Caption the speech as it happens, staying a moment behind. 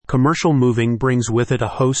Commercial moving brings with it a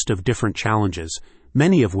host of different challenges,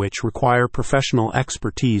 many of which require professional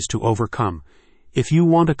expertise to overcome. If you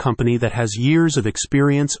want a company that has years of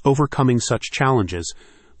experience overcoming such challenges,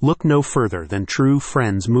 look no further than True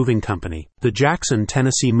Friends Moving Company. The Jackson,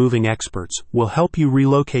 Tennessee moving experts will help you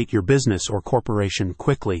relocate your business or corporation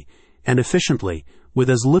quickly and efficiently with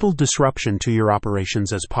as little disruption to your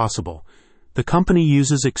operations as possible. The company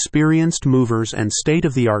uses experienced movers and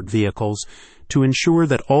state-of-the-art vehicles to ensure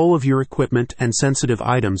that all of your equipment and sensitive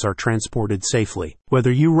items are transported safely.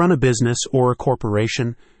 Whether you run a business or a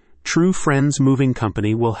corporation, True Friends Moving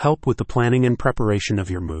Company will help with the planning and preparation of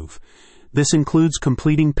your move. This includes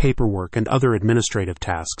completing paperwork and other administrative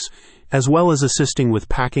tasks, as well as assisting with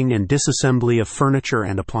packing and disassembly of furniture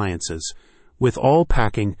and appliances. With all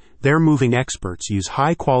packing, their moving experts use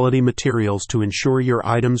high-quality materials to ensure your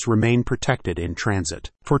items remain protected in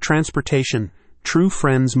transit. For transportation, True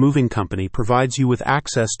Friends Moving Company provides you with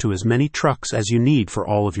access to as many trucks as you need for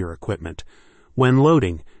all of your equipment. When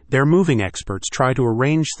loading, their moving experts try to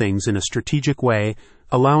arrange things in a strategic way,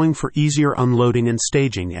 allowing for easier unloading and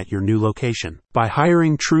staging at your new location. By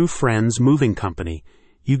hiring True Friends Moving Company,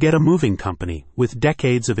 you get a moving company with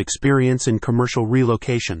decades of experience in commercial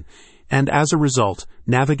relocation, and as a result,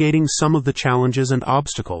 navigating some of the challenges and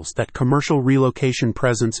obstacles that commercial relocation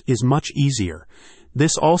presents is much easier.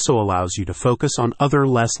 This also allows you to focus on other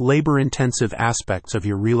less labor-intensive aspects of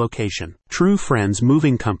your relocation. True Friends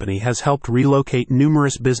Moving Company has helped relocate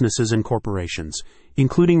numerous businesses and corporations,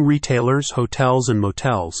 including retailers, hotels and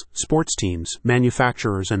motels, sports teams,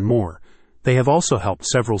 manufacturers, and more. They have also helped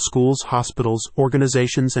several schools, hospitals,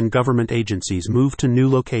 organizations, and government agencies move to new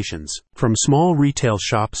locations. From small retail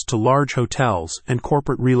shops to large hotels and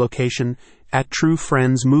corporate relocation, at True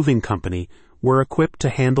Friends Moving Company, we're equipped to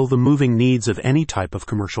handle the moving needs of any type of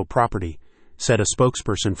commercial property, said a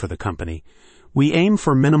spokesperson for the company. We aim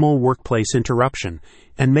for minimal workplace interruption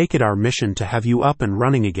and make it our mission to have you up and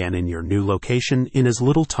running again in your new location in as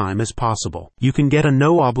little time as possible. You can get a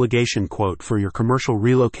no-obligation quote for your commercial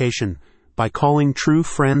relocation by calling True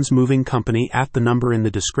Friends Moving Company at the number in the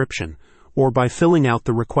description, or by filling out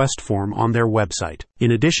the request form on their website.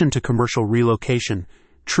 In addition to commercial relocation,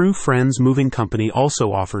 True Friends Moving Company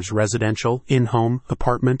also offers residential, in-home,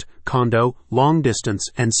 apartment, condo, long-distance,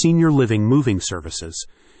 and senior living moving services.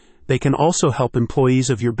 They can also help employees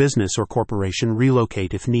of your business or corporation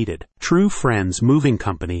relocate if needed. True Friends Moving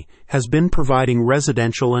Company has been providing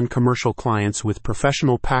residential and commercial clients with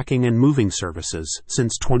professional packing and moving services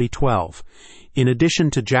since 2012. In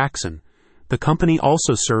addition to Jackson, the company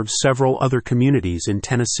also serves several other communities in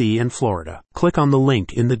Tennessee and Florida. Click on the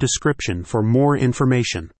link in the description for more information.